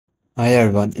Hi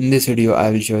everyone, in this video I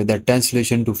will show you the 10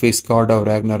 solution to fix God of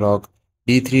Ragnarok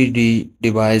D3D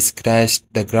device crashed,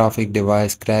 the graphic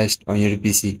device crashed on your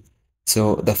PC.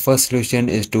 So the first solution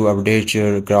is to update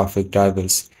your graphic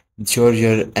drivers. Ensure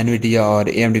your NVIDIA or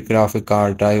AMD graphic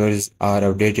card drivers are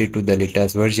updated to the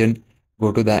latest version.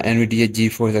 Go to the NVIDIA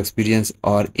GeForce Experience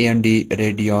or AMD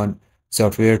Radeon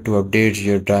software to update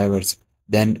your drivers.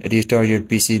 Then restart your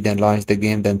PC, then launch the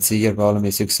game, then see your problem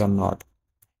is fixed or not.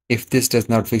 If this does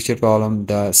not fix your problem,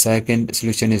 the second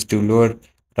solution is to lower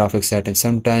graphic settings.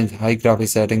 Sometimes high graphic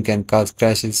setting can cause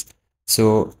crashes,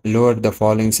 so lower the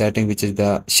following setting, which is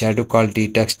the shadow quality,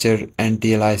 texture,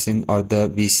 anti-aliasing, or the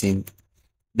VSync.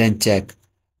 Then check.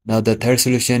 Now the third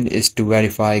solution is to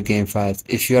verify game files.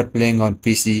 If you are playing on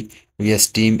PC via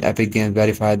Steam, Epic Games,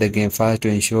 verify the game files to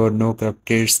ensure no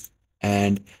corrupteds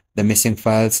and the missing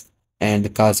files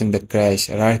and causing the crash.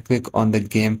 Right click on the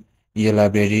game in your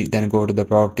library, then go to the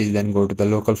properties, then go to the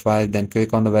local file, then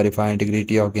click on the verify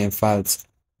integrity of game files,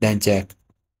 then check.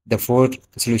 The fourth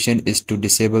solution is to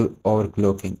disable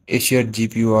overclocking. If your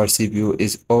GPU or CPU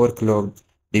is overclocked,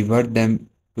 revert them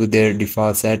to their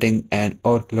default setting, and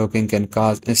overclocking can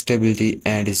cause instability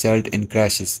and result in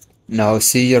crashes. Now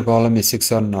see your problem is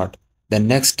fixed or not. The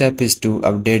next step is to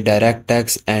update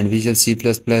DirectX and Visual C++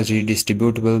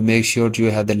 redistributable. Make sure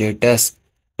you have the latest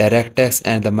DirectX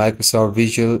and the Microsoft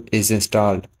Visual is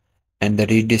installed and the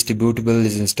redistributable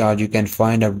is installed. You can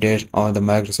find updates on the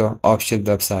Microsoft official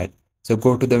website. So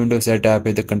go to the Windows setup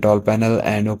with the control panel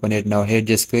and open it. Now here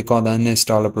just click on the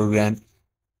uninstall program.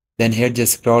 Then here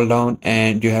just scroll down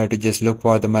and you have to just look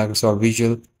for the Microsoft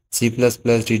Visual C++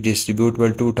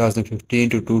 redistributable 2015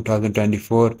 to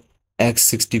 2024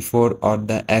 x64 or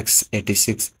the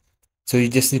x86. So you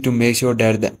just need to make sure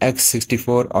that the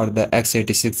x64 or the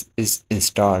x86 is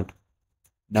installed.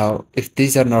 Now if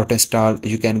these are not installed,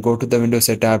 you can go to the Windows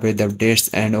setup with the updates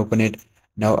and open it.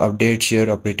 Now update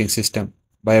your operating system.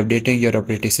 By updating your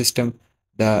operating system,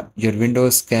 your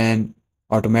Windows can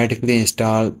automatically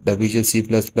install the Visual C++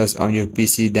 on your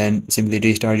PC. Then simply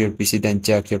restart your PC, then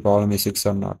check your problem is fixed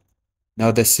or not.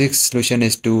 Now the sixth solution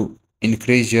is to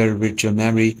increase your virtual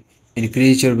memory.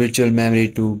 Increase your virtual memory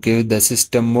to give the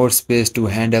system more space to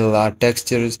handle large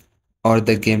textures or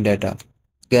the game data.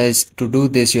 Guys, to do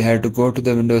this you have to go to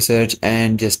the Windows search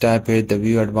and just type here the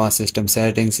view advanced system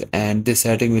settings, and this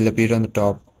setting will appear on the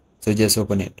top. So just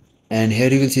open it. And here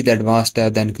you will see the advanced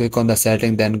tab, then click on the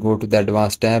setting, then go to the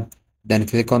advanced tab, then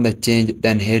click on the change,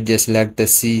 then here just select the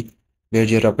C where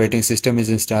your operating system is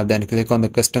installed, then click on the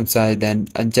custom size, then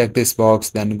uncheck this box,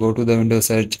 then go to the Windows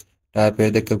search, type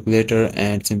here the calculator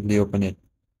and simply open it.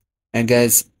 And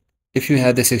guys, if you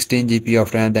have the 16 GB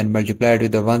of RAM, then multiply it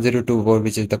with the 1024,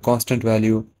 which is the constant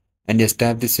value, and just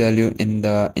type this value in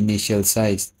the initial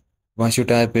size. Once you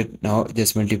type it, now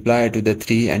just multiply it with the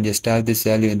 3 and just type this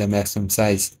value in the maximum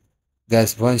size.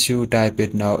 Guys, once you type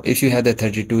it, now if you have the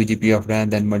 32 GB of RAM,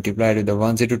 then multiply it with the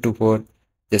 1024,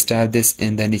 just type this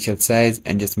in the initial size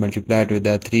and just multiply it with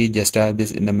the 3, just type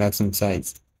this in the maximum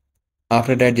size.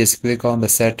 After that, just click on the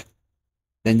set,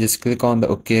 then just click on the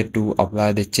OK to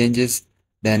apply the changes,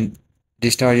 then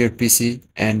restart your PC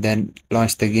and then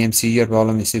launch the game. See your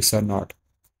problem is fixed or not.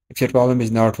 If your problem is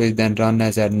not fixed, then run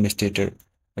as administrator.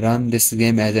 Run this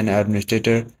game as an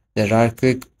administrator, then right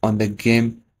click on the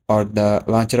game or the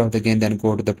launcher of the game, then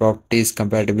go to the properties,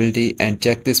 compatibility, and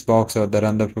check this box or the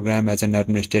run the program as an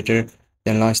administrator,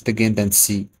 then launch the game, then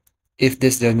see. If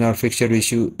this does not fix your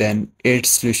issue, then its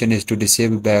solution is to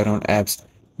disable background apps.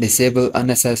 Disable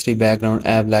unnecessary background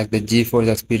app like the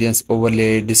GeForce Experience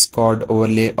overlay, Discord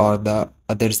overlay, or the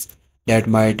others that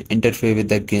might interfere with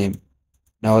the game.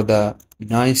 Now the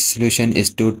ninth solution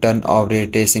is to turn off ray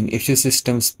tracing. If your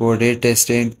system supports ray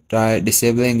tracing, try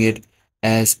disabling it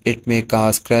as it may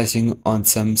cause crashing on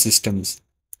some systems.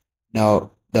 Now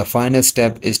the final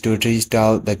step is to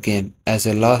reinstall the game. As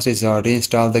a last resort,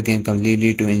 reinstall the game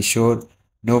completely to ensure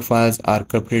no files are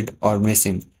corrupted or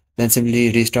missing. Then simply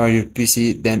restart your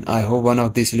PC. Then I hope one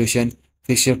of these solutions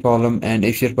fix your problem, and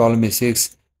if your problem is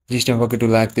fixed, please don't forget to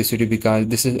like this video because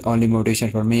this is only motivation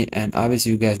for me, and I will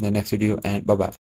see you guys in the next video, and bye bye.